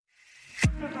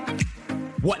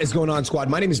What is going on, squad?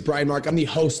 My name is Brian Mark. I'm the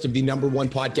host of the #1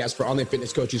 podcast for online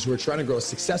fitness coaches who are trying to grow a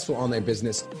successful online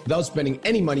business without spending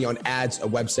any money on ads, a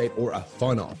website, or a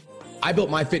funnel. I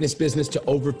built my fitness business to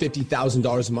over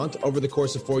 $50,000 a month over the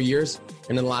course of 4 years.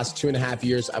 And in the last 2.5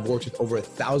 years, I've worked with over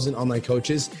 1,000 online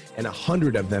coaches and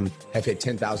 100 of them have hit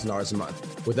 $10,000 a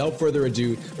month. Without further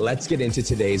ado, let's get into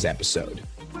today's episode.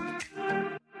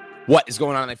 What is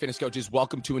going on, online fitness coaches?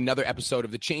 Welcome to another episode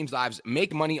of the Change Lives,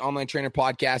 Make Money Online Trainer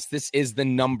podcast. This is the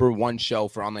 #1 show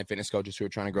for online fitness coaches who are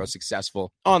trying to grow a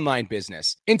successful online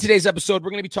business. In today's episode, we're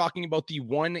going to be talking about the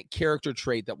one character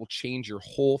trait that will change your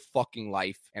whole fucking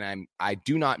life. And I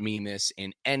do not mean this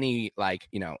in any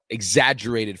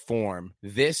exaggerated form.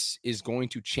 This is going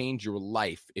to change your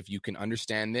life if you can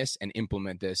understand this and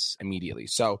implement this immediately.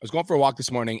 So I was going for a walk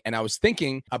this morning and I was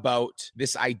thinking about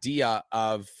this idea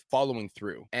of following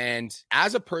through. And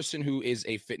as a person who is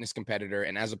a fitness competitor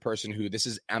and as a person who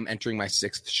I'm entering my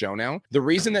 6th show now, the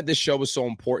reason that this show was so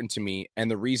important to me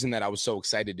and the reason that I was so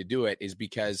excited to do it is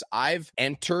because I've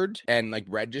entered and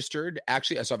registered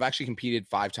so I've actually competed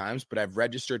 5 times, but I've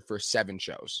registered for 7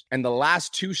 shows. And the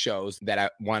last 2 shows that I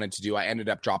wanted to do, I ended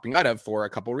up dropping out of for a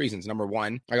couple of reasons. Number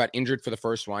one, I got injured for the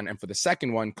first one. And for the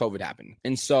second one, COVID happened.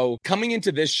 And so coming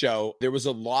into this show, there was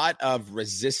a lot of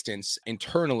resistance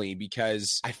internally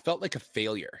because I felt like a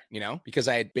failure. Because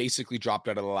I had basically dropped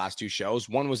out of the last 2 shows.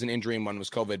 One was an injury and one was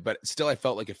COVID, but still I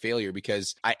felt like a failure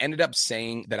because I ended up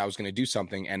saying that I was going to do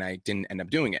something and I didn't end up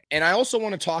doing it. And I also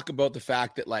want to talk about the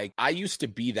fact that I used to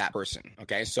be that person.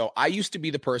 Okay. So I used to be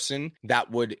the person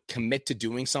that would commit to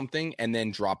doing something and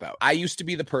then drop out. I used to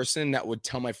be the person that would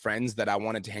tell my friends that I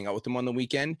wanted to hang out with them on the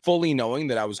weekend, fully knowing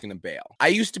that I was going to bail. I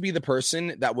used to be the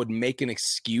person that would make an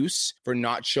excuse for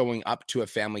not showing up to a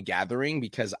family gathering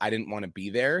because I didn't want to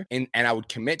be there. And I would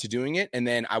commit to doing it, and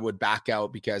then I would back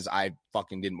out because I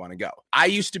fucking didn't want to go. I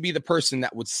used to be the person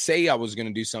that would say I was going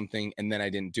to do something and then I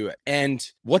didn't do it. And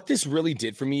what this really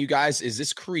did for me, you guys, is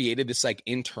this created this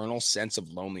internal sense of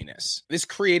loneliness. This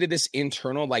created this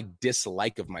internal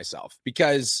dislike of myself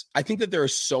because I think that there are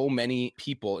so many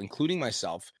people, including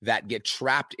myself, that get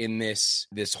trapped in this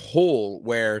hole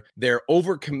where they're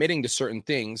overcommitting to certain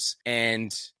things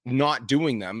and not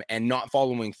doing them and not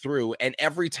following through. And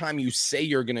every time you say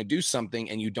you're going to do something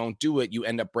and you don't do it, you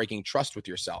end up breaking trust with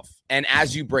yourself. And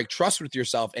as you break trust with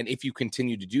yourself, and if you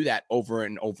continue to do that over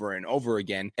and over and over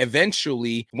again,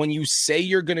 eventually when you say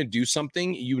you're going to do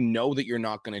something, you know that you're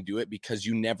not going to do it because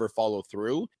you never follow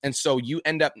through. And so you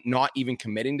end up not even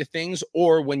committing to things,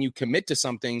 or when you commit to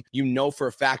something, you know for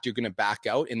a fact you're going to back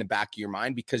out in the back of your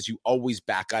mind because you always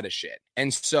back out of shit.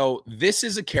 And so this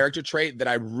is a character trait that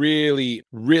I really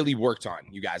worked on,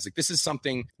 you guys. This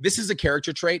is a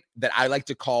character trait that I like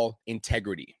to call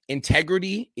integrity.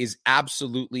 Integrity is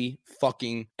absolutely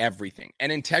fucking everything.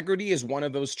 And integrity is one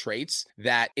of those traits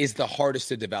that is the hardest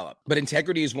to develop. But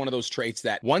integrity is one of those traits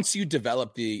that once you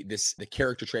develop the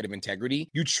character trait of integrity,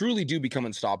 you truly do become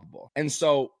unstoppable. And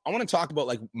so I want to talk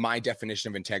about my definition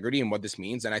of integrity and what this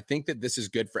means. And I think that this is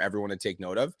good for everyone to take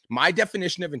note of. My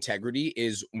definition of integrity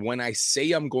is when I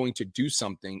say I'm going to do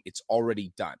something, it's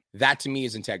already done. That to me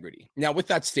is integrity. Now, with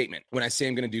that statement, when I say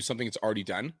I'm going to do something, it's already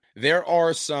done, there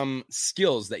are some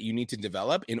skills that you need to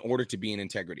develop in order to be in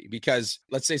integrity. Because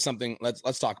let's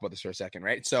talk about this for a second,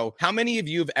 right? So how many of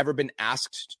you have ever been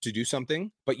asked to do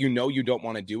something, but you know you don't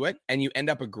want to do it, and you end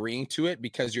up agreeing to it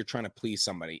because you're trying to please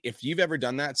somebody? If you've ever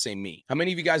done that, say me. How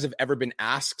many of you guys have ever been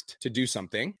asked to do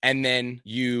something, and then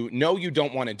you know you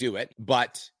don't want to do it,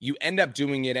 but you end up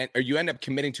doing it, or you end up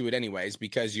committing to it anyways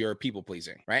because you're people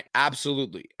pleasing, right?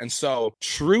 Absolutely. And so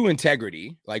true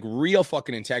integrity, real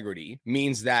fucking integrity,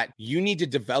 means that you need to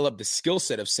develop the skill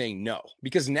set of saying no.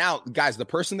 Because now, guys, the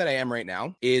person that I am right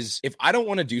now is, if I don't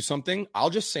want to do something, I'll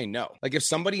just say no. If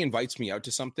somebody invites me out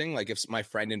to something, if my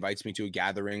friend invites me to a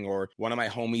gathering, or one of my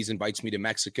homies invites me to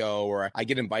Mexico, or I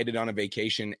get invited on a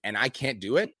vacation and I can't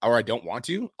do it, or I don't want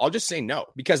to, I'll just say no.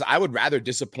 Because I would rather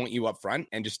disappoint you up front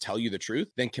and just tell you the truth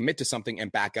than commit to something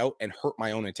and back out and hurt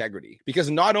my own integrity. Because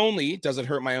not only does it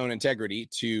hurt my own integrity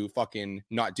to fucking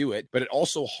not do it, but it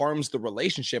also harms the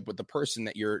relationship with the person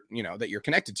that you're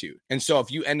connected to. And so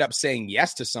if you end up saying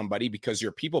yes to somebody because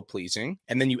you're people pleasing,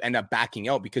 and then you end up backing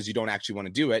out because you don't actually want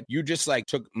to do it, you just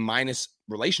took minus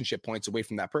relationship points away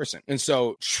from that person. And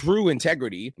so true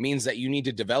integrity means that you need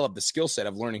to develop the skill set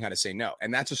of learning how to say no.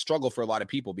 And that's a struggle for a lot of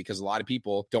people because a lot of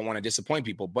people don't want to disappoint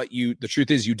people, but the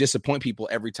truth is you disappoint people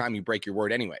every time you break your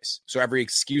word anyways. So every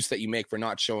excuse that you make for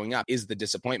not showing up is the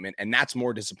disappointment. And that's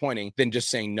more disappointing than just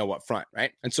saying no up front,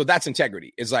 right? And so that's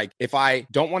integrity. It's like, if I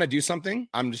don't want to do something,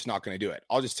 I'm just not going to do it.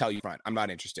 I'll just tell you up front, I'm not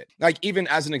interested. Like, even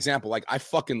as an example, like I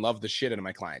fucking love the shit out of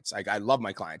my clients. Like I love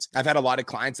my clients. I've had a lot of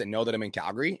clients that know that I'm in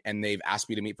Calgary and they've asked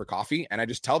me to meet for coffee, and I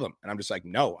just tell them, and I'm just like,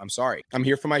 no, I'm sorry. I'm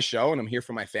here for my show and I'm here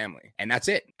for my family. And that's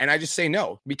it. And I just say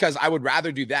no, because I would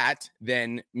rather do that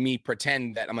than me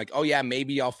pretend that I'm like, oh yeah,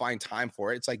 maybe I'll find time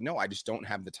for it. It's like, no, I just don't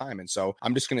have the time. And so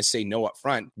I'm just going to say no up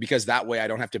front, because that way I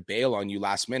don't have to bail on you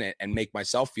last minute and make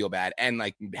myself feel bad and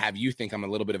like have you think I'm a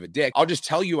little bit of a dick. I'll just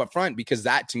tell you up front, because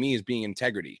that to me is being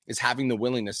integrity, is having the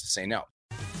willingness to say no.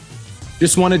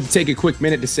 Just wanted to take a quick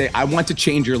minute to say, I want to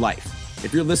change your life.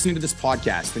 If you're listening to this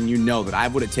podcast, then you know that I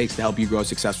have what it takes to help you grow a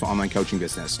successful online coaching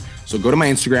business. So go to my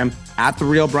Instagram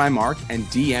 @TheRealBrianMark and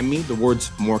DM me the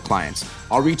words "more clients."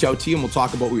 I'll reach out to you and we'll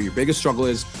talk about what your biggest struggle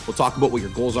is. We'll talk about what your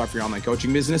goals are for your online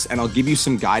coaching business, and I'll give you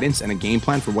some guidance and a game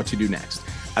plan for what to do next.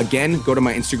 Again, go to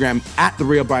my Instagram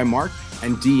 @TheRealBrianMark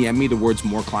and DM me the words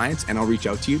 "more clients," and I'll reach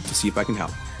out to you to see if I can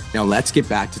help. Now let's get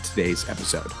back to today's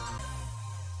episode.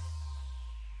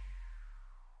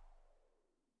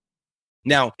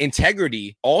 Now,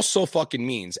 integrity also fucking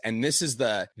means, and this is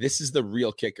the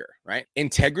real kicker, right?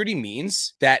 Integrity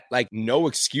means that like no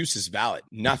excuse is valid.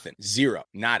 Nothing, zero,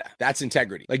 nada. That's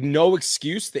integrity. Like no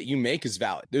excuse that you make is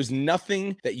valid. There's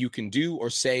nothing that you can do or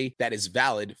say that is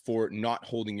valid for not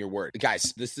holding your word.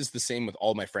 Guys, this is the same with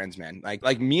all my friends, man.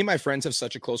 Like me and my friends have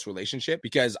such a close relationship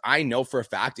because I know for a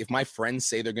fact if my friends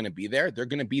say they're going to be there, they're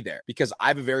going to be there, because I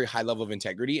have a very high level of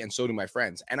integrity, and so do my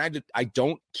friends. And I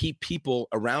don't keep people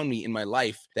around me in my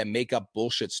life that make up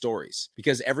bullshit stories,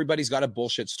 because everybody's got a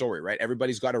bullshit story, right?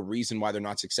 Everybody's got a reason why they're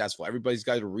not successful. Everybody's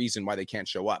got a reason why they can't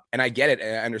show up. And I get it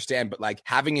and I understand, but like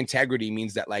having integrity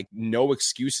means that like no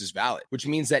excuse is valid, which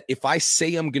means that if I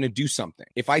say I'm going to do something,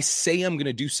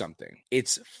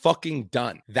 it's fucking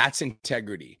done. That's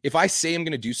integrity. If I say I'm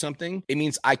going to do something, it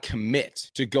means I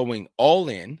commit to going all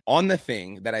in on the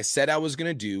thing that I said I was going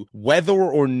to do, whether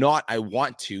or not I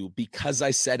want to, because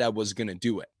I said I was going to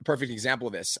do it. Perfect example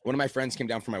of this. One of my friends came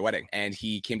down for my wedding, and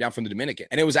he came down from the Dominican,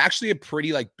 and it was actually a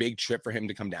pretty like big trip for him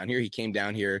to come down here. He came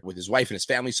down here with his wife and his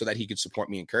family so that he could support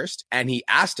me and Kirst. And he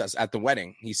asked us at the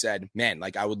wedding, he said, man,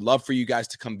 like I would love for you guys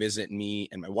to come visit me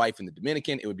and my wife in the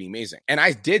Dominican. It would be amazing. And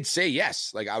I did say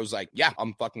yes. Like I was like, yeah,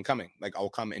 I'm fucking coming. Like I'll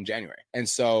come in January. And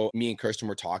so me and Kirsten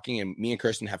were talking, and me and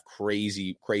Kirsten have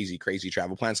crazy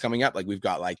travel plans coming up. Like we've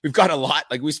got a lot.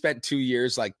 Like we spent 2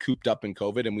 years like cooped up in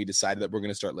COVID, and we decided that we're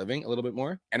going to start living a little bit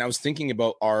more. And I was thinking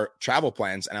about our travel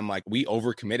plans, and I'm like, we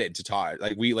overcommitted to Todd.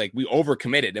 We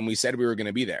overcommitted, and we said we were going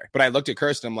to be there. But I looked at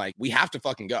Kirsten, I'm like, we have to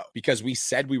fucking go, because we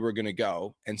said we were going to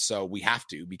go. And so we have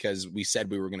to, because we said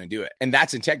we were going to do it. And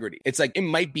that's integrity. It's like, it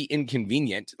might be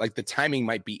inconvenient. Like the timing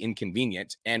might be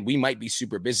inconvenient and we might be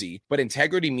super busy, but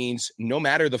integrity means no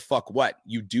matter the fuck what,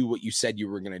 you do what you said you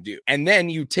were going to do. And then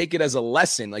you take it as a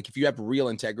lesson. Like if you have real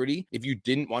integrity, if you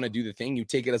didn't want to do the thing, you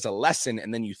take it as a lesson,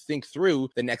 and then you think through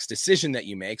the next decision that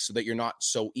you make so that you're not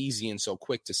so easy and so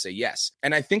quick to say yes.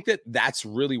 And I think that that's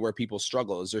really where people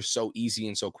struggle, is they're so easy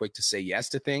and so quick to say yes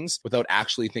to things without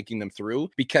actually thinking them through,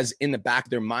 because in the back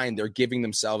of their mind, they're giving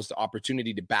themselves the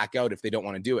opportunity to back out if they don't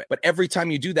want to do it. But every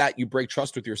time you do that, you break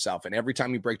trust with yourself. And every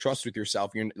time you break trust with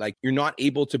yourself, you're not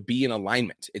able to be in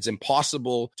alignment. It's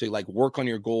impossible to like work on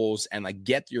your goals and like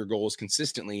get your goals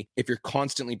consistently if you're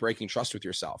constantly breaking trust with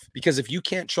yourself. Because if you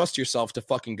can't trust yourself to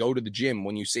fucking go to the gym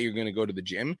when you say you're going to go to the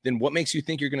gym, then what makes you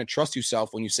think you're going to trust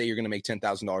yourself when you say you're going to make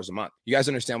 $10,000 a month? You guys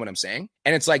understand what I'm saying?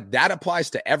 And it's like, that applies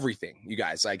to everything, you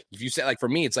guys. Like if you say, like for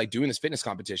me, it's like doing this fitness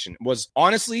competition was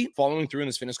honestly following through in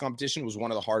this fitness competition was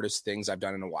one of the hardest things I've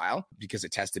done in a while, because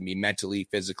it tested me mentally,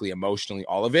 physically, emotionally,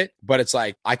 all of it. But it's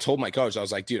like, I told my coach, I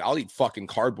was like, dude, I'll eat fucking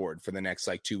cardboard for the next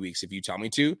like 2 weeks if you tell me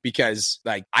to, because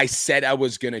like I said I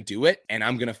was going to do it, and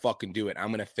I'm going to fucking do it. I'm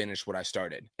going to finish what I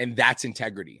started. And that's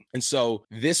integrity. And so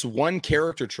this one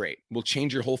character trait will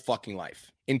change your whole fucking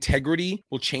life. Integrity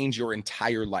will change your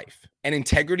entire life. And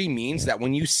integrity means that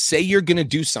when you say you're going to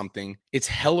do something, it's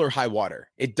hell or high water.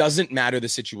 It doesn't matter the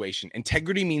situation.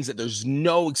 Integrity means that there's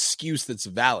no excuse that's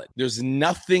valid. There's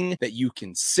nothing that you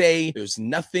can say. There's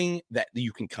nothing that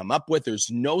you can come up with. There's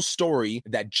no story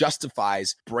that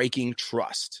justifies breaking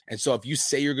trust. And so if you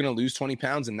say you're going to lose 20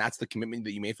 pounds and that's the commitment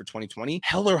that you made for 2020,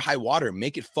 hell or high water,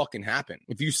 make it fucking happen.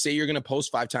 If you say you're going to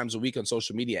post 5 times a week on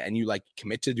social media and you like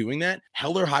commit to doing that,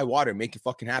 hell or high water, make it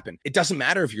fucking happen. It doesn't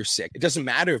matter if you're sick. It doesn't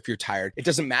matter if you're tired. tired. It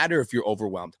doesn't matter if you're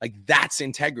overwhelmed. Like, that's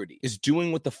integrity, is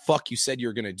doing what the fuck you said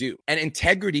you're going to do. And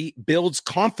integrity builds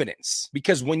confidence,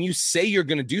 because when you say you're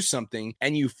going to do something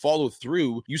and you follow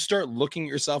through, you start looking at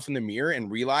yourself in the mirror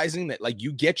and realizing that, like,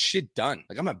 you get shit done.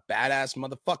 Like, I'm a badass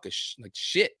motherfucker. Like,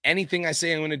 shit, anything I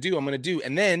say I'm going to do, I'm going to do.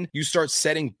 And then you start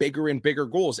setting bigger and bigger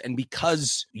goals. And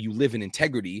because you live in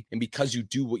integrity and because you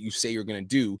do what you say you're going to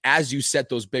do, as you set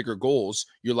those bigger goals,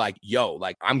 you're like, yo,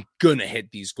 like, I'm going to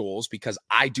hit these goals because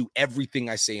I do everything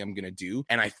I say I'm going to do,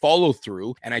 and I follow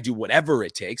through, and I do whatever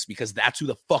it takes because that's who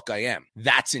the fuck I am.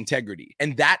 That's integrity.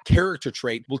 And that character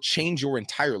trait will change your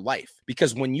entire life,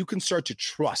 because when you can start to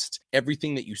trust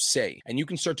everything that you say and you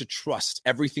can start to trust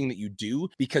everything that you do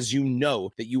because you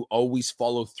know that you always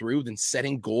follow through, then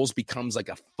setting goals becomes like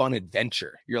a fun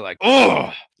adventure. You're like,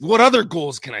 oh, what other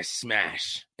goals can I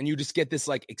smash? And you just get this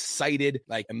like excited,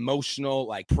 like emotional,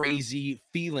 like crazy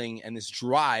feeling and this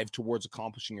drive towards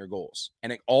accomplishing your goals.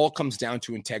 And it all comes down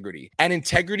to integrity. And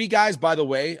integrity, guys, by the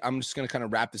way, I'm just going to kind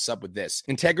of wrap this up with this.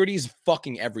 Integrity is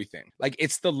fucking everything. Like,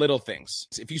 it's the little things.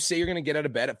 If you say you're going to get out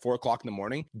of bed at 4 o'clock in the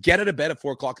morning, get out of bed at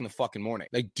 4 o'clock in the fucking morning.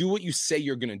 Like, do what you say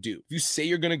you're going to do. If you say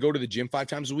you're going to go to the gym 5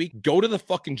 times a week, go to the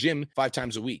fucking gym 5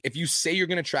 times a week. If you say you're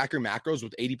going to track your macros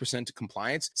with 80%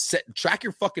 compliance, track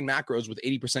your fucking macros with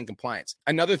 80% compliance.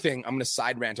 Another thing, I'm going to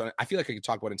side rant on it. I feel like I could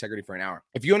talk about integrity for an hour.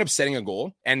 If you end up setting a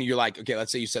goal and you're like, okay,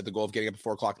 let's say you set the goal of getting up at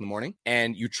 4 o'clock in the morning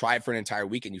and you try it for an entire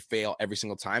week and you fail every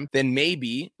single time, then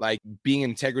maybe like being in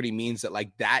integrity means that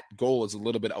like that goal is a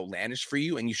little bit outlandish for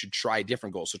you and you should try a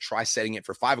different goal. So try setting it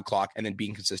for 5 o'clock and then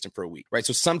being consistent for a week, right?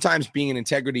 So sometimes being in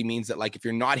integrity means that like if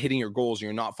you're not hitting your goals and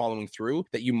you're not following through,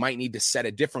 that you might need to set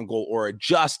a different goal or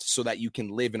adjust so that you can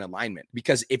live in alignment.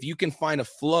 Because if you can find a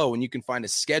flow and you can find a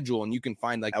schedule and you can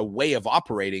find like a way of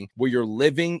operating where you're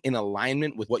living in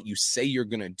alignment with what you say you're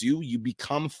going to do, you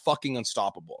become fucking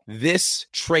unstoppable. This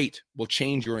trait will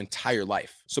change your entire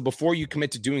life. So before you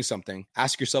commit to doing something,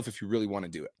 ask yourself if you really want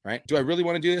to do it, right? Do I really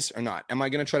want to do this or not? Am I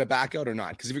going to try to back out or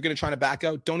not? Because if you're going to try to back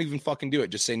out, don't even fucking do it.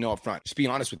 Just say no up front. Just be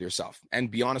honest with yourself and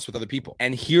be honest with other people.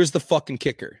 And here's the fucking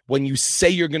kicker. When you say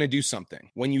you're going to do something,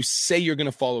 when you say you're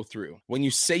going to follow through, when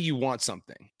you say you want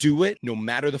something, do it no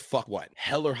matter the fuck what,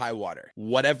 hell or high water,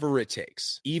 whatever it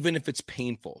takes, even if it's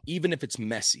painful, even if it's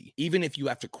messy, even if you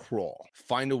have to crawl,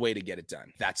 find a way to get it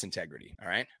done. That's integrity. All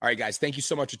right. All right, guys. Thank you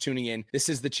so much for tuning in. This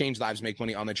is the Change Lives, Make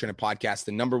Money Online Trainer podcast,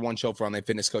 the #1 show for online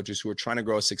fitness coaches who are trying to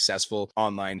grow a successful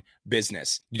online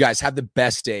business. You guys have the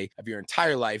best day of your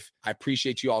entire life. I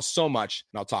appreciate you all so much,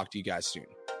 and I'll talk to you guys soon.